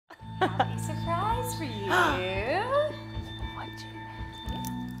surprise for you.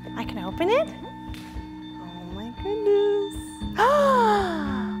 I can open it? Oh my goodness.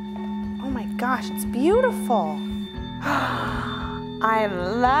 Oh my gosh, it's beautiful. I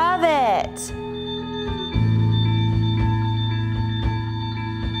love it.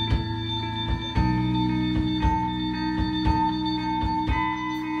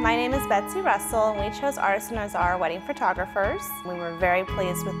 My name is Betsy Russell, and we chose Artisan as our wedding photographers. We were very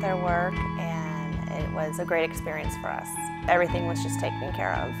pleased with their work, and it was a great experience for us. Everything was just taken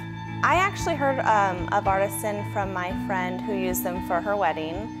care of. I actually heard of Artisan from my friend who used them for her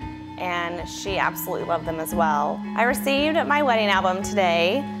wedding, and she absolutely loved them as well. I received my wedding album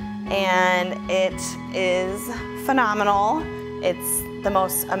today, and it is phenomenal. It's the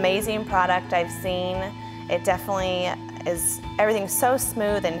most amazing product I've seen. It definitely is, everything's so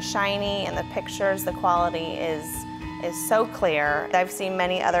smooth and shiny, and the pictures, the quality is so clear. I've seen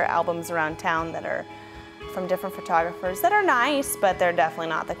many other albums around town that are from different photographers that are nice, but they're definitely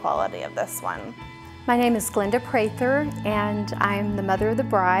not the quality of this one. My name is Glenda Prather, and I'm the mother of the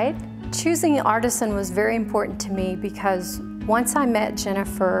bride. Choosing Artisan was very important to me because once I met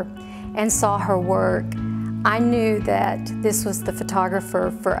Jennifer and saw her work, I knew that this was the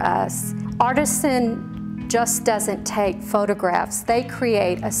photographer for us. Artisan just doesn't take photographs. They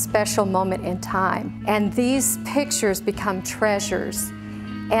create a special moment in time, and these pictures become treasures.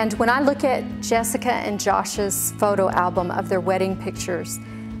 And when I look at Jessica and Josh's photo album of their wedding pictures,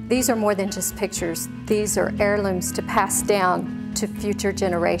 these are more than just pictures. These are heirlooms to pass down to future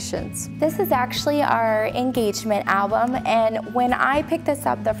generations. This is actually our engagement album, and when I picked this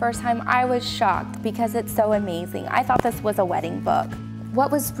up the first time, I was shocked because it's so amazing. I thought this was a wedding book. What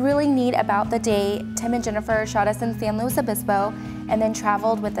was really neat about the day, Tim and Jennifer shot us in San Luis Obispo and then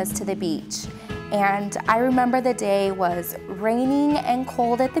traveled with us to the beach. And I remember the day was raining and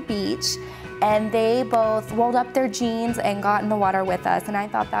cold at the beach, and they both rolled up their jeans and got in the water with us. And I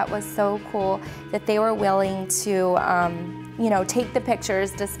thought that was so cool that they were willing to take the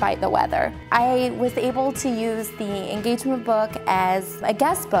pictures despite the weather. I was able to use the engagement book as a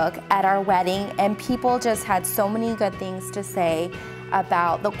guest book at our wedding, and people just had so many good things to say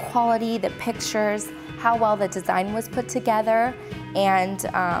about the quality, the pictures, how well the design was put together, and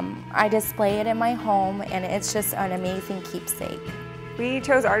I display it in my home, and it's just an amazing keepsake. We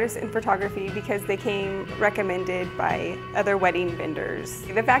chose Artisan Photography because they came recommended by other wedding vendors.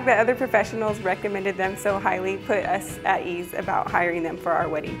 The fact that other professionals recommended them so highly put us at ease about hiring them for our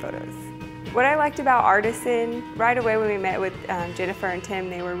wedding photos. What I liked about Artisan, right away when we met with Jennifer and Tim,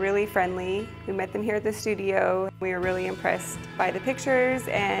 they were really friendly. We met them here at the studio. We were really impressed by the pictures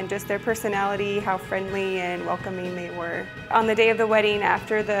and just their personality, how friendly and welcoming they were. On the day of the wedding,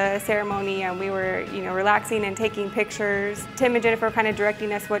 after the ceremony, we were relaxing and taking pictures. Tim and Jennifer were kind of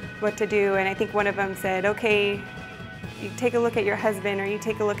directing us what to do, and I think one of them said, okay, you take a look at your husband or you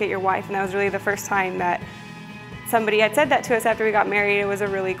take a look at your wife, and that was really the first time that somebody had said that to us after we got married. It was a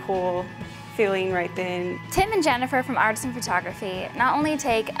really cool feeling right then. Tim and Jennifer from Artisan Photography not only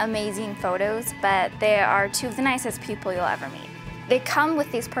take amazing photos, but they are two of the nicest people you'll ever meet. They come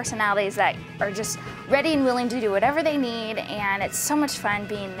with these personalities that are just ready and willing to do whatever they need, and it's so much fun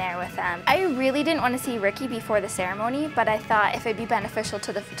being there with them. I really didn't want to see Ricky before the ceremony, but I thought if it'd be beneficial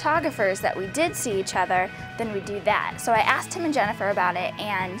to the photographers that we did see each other, then we'd do that. So I asked Tim and Jennifer about it,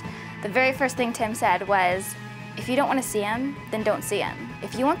 and the very first thing Tim said was, if you don't want to see him, then don't see him.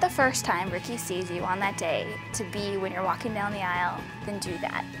 If you want the first time Ricky sees you on that day to be when you're walking down the aisle, then do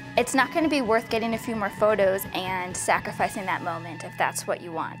that. It's not going to be worth getting a few more photos and sacrificing that moment if that's what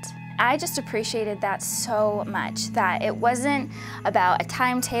you want. I just appreciated that so much, that it wasn't about a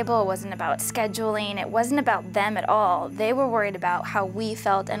timetable, it wasn't about scheduling, it wasn't about them at all. They were worried about how we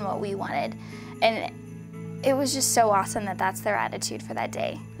felt and what we wanted. And it was just so awesome that that's their attitude for that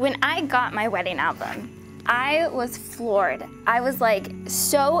day. When I got my wedding album, I was floored. I was like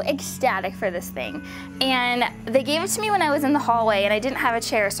so ecstatic for this thing. And they gave it to me when I was in the hallway and I didn't have a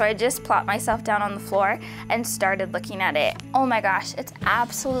chair, so I just plopped myself down on the floor and started looking at it. Oh my gosh, it's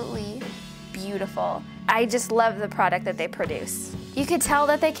absolutely beautiful. I just love the product that they produce. You could tell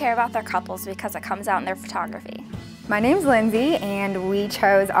that they care about their couples because it comes out in their photography. My name's Lindsay, and we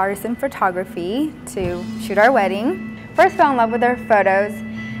chose Artisan Photography to shoot our wedding. First fell in love with their photos,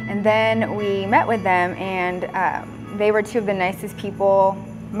 and then we met with them, and they were two of the nicest people,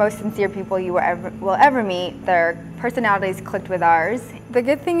 most sincere people you will ever meet. Their personalities clicked with ours. The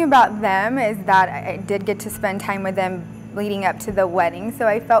good thing about them is that I did get to spend time with them leading up to the wedding, so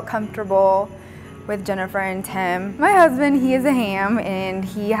I felt comfortable with Jennifer and Tim. My husband, he is a ham, and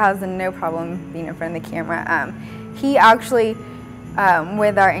he has no problem being in front of the camera. He actually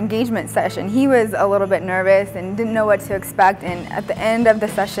with our engagement session. He was a little bit nervous and didn't know what to expect, and at the end of the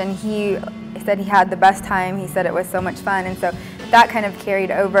session he said he had the best time. He said it was so much fun, and so that kind of carried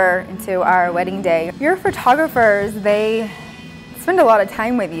over into our wedding day. Your photographers, they spend a lot of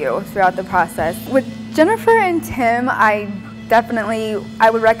time with you throughout the process. With Jennifer and Tim, I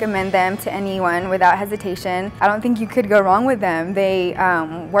would recommend them to anyone without hesitation. I don't think you could go wrong with them. They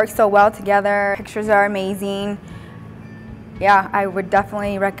work so well together. Pictures are amazing. Yeah, I would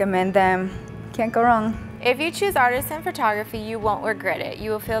definitely recommend them. Can't go wrong. If you choose Artisan Photography, you won't regret it.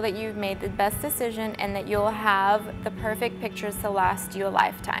 You will feel that you've made the best decision and that you'll have the perfect pictures to last you a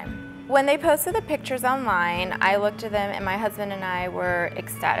lifetime. When they posted the pictures online, I looked at them and my husband and I were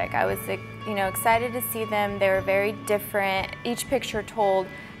ecstatic. I was excited to see them. They were very different. Each picture told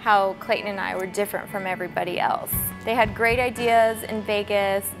how Clayton and I were different from everybody else. They had great ideas in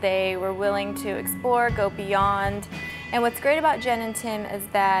Vegas. They were willing to explore, go beyond. And what's great about Jen and Tim is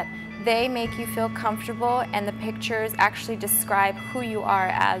that they make you feel comfortable, and the pictures actually describe who you are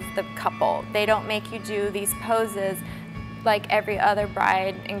as the couple. They don't make you do these poses like every other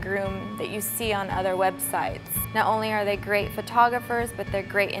bride and groom that you see on other websites. Not only are they great photographers, but they're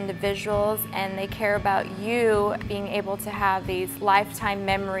great individuals, and they care about you being able to have these lifetime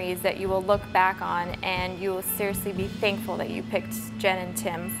memories that you will look back on, and you will seriously be thankful that you picked Jen and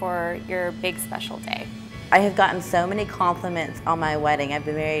Tim for your big special day. I have gotten so many compliments on my wedding. I've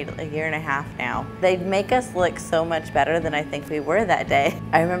been married a year and a half now. They make us look so much better than I think we were that day.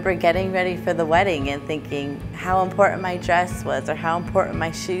 I remember getting ready for the wedding and thinking how important my dress was or how important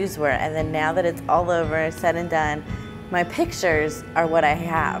my shoes were, and then now that it's all over, said and done, my pictures are what I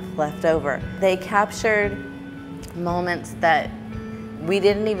have left over. They captured moments that we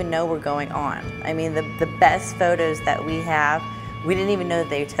didn't even know were going on. I mean, the best photos that we have, we didn't even know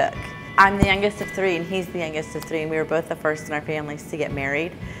they took. I'm the youngest of three and he's the youngest of three, and we were both the first in our families to get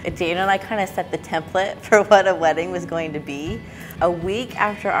married. Dana and I kind of set the template for what a wedding was going to be. A week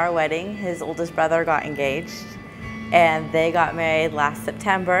after our wedding, his oldest brother got engaged, and they got married last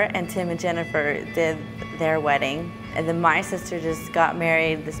September, and Tim and Jennifer did their wedding. And then my sister just got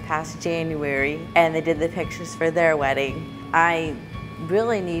married this past January, and they did the pictures for their wedding. I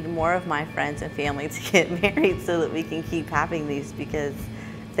really need more of my friends and family to get married so that we can keep having these, because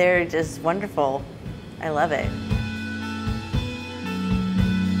they're just wonderful. I love it.